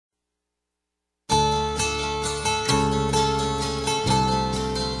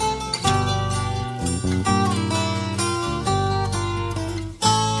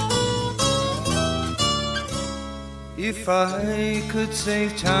If I could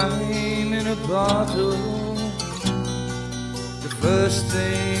save time in a bottle, the first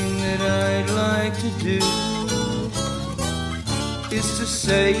thing that I'd like to do is to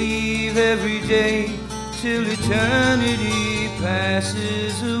save every day till eternity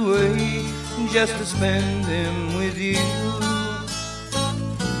passes away, just to spend them with you.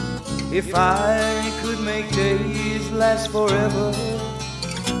 If I could make days last forever,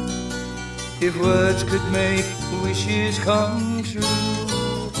 if words could make wishes come true,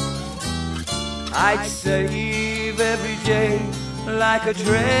 I'd save every day like a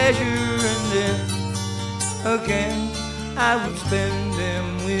treasure, and then again I would spend them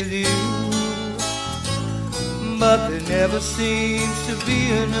with you. But there never seems to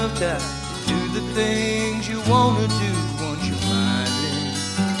be enough time to do the things you want to do once you find them.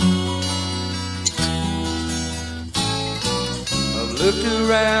 I've looked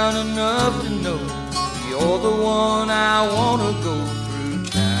around enough to know you're the one I want to go through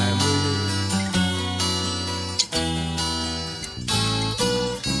time with.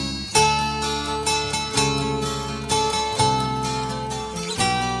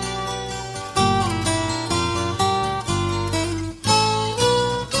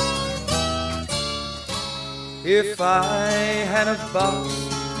 If I had a box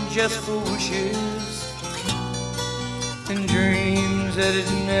just for wishes and dreams that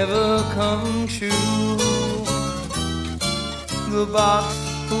had never come true, the box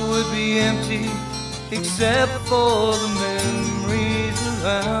would be empty except for the memories of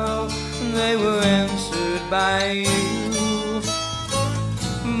how they were answered by you.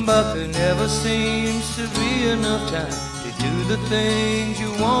 But there never seems to be enough time to do the things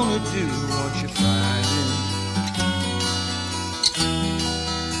you want to do once you find them.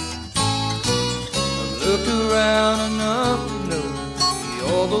 Looked around enough to know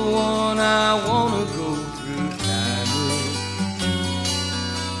you're the